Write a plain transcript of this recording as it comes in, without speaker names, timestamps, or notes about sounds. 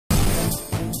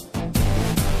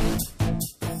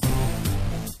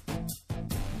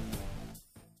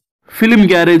Film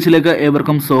ഗ്യാരേജിലേക്ക്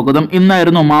ഏവർക്കും സ്വാഗതം.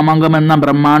 ഇന്നായിരുന്നു മാമാങ്കം എന്ന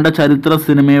ബ്രഹ്മാണ്ഡ ചരിത്ര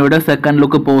സിനിമയുടെ സെക്കൻഡ്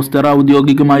ലുക്ക് പോസ്റ്റർ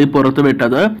ഔദ്യോഗികമായി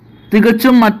പുറത്തുവിട്ടത്.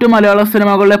 തികച്ചും മറ്റു മലയാള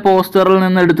സിനിമകളുടെ പോസ്റ്ററിൽ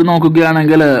നിന്ന് എടുത്തു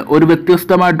നോക്കുകയാണെങ്കിൽ ഒരു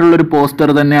വ്യത്യസ്തമായിട്ടുള്ളൊരു പോസ്റ്റർ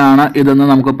തന്നെയാണ് ഇതെന്ന്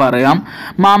നമുക്ക് പറയാം.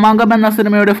 മാമാങ്കം എന്ന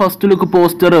സിനിമയുടെ ഫസ്റ്റ് ലുക്ക്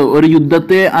പോസ്റ്റർ ഒരു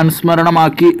യുദ്ധത്തെ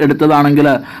അനുസ്മരണമാക്കി എടുത്തതാണെങ്കിൽ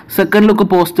സെക്കൻഡ് ലുക്ക്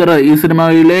പോസ്റ്റർ ഈ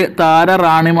സിനിമയിലെ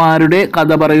താരറാണിമാരുടെ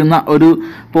കഥ പറയുന്ന ഒരു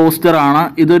പോസ്റ്ററാണ്.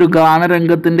 ഇതൊരു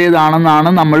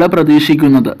ഗാനരംഗത്തിൻ്റെതാണെന്നാണ് നമ്മൾ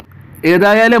പ്രതീക്ഷിക്കുന്നത്.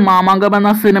 ഏതായാലും മാമാങ്കം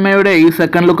എന്ന സിനിമയുടെ ഈ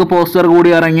സെക്കൻഡ് ലുക്ക് പോസ്റ്റർ കൂടി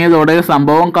ഇറങ്ങിയതോടെ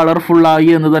സംഭവം കളർഫുള്ളായി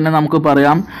എന്ന് തന്നെ നമുക്ക്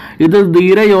പറയാം. ഇത്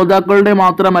ധീര യോദ്ധാക്കളുടെ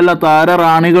മാത്രമല്ല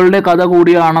താരറാണികളുടെ കഥ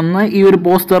കൂടിയാണെന്ന് ഈ ഒരു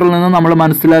പോസ്റ്ററിൽ നിന്ന് നമ്മൾ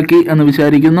മനസ്സിലാക്കി എന്ന്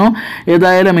വിചാരിക്കുന്നു.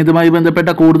 ഏതായാലും ഇതുമായി ബന്ധപ്പെട്ട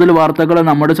കൂടുതൽ വാർത്തകൾ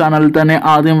നമ്മുടെ ചാനലിൽ തന്നെ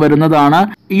ആദ്യം വരുന്നതാണ്.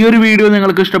 ഈ ഒരു വീഡിയോ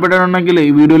നിങ്ങൾക്ക് ഇഷ്ടപ്പെട്ടിട്ടുണ്ടെങ്കിൽ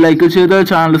ഈ വീഡിയോ ലൈക്ക് ചെയ്ത്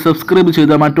ചാനൽ സബ്സ്ക്രൈബ്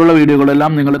ചെയ്ത് മറ്റുള്ള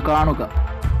വീഡിയോകളെല്ലാം നിങ്ങൾ കാണുക.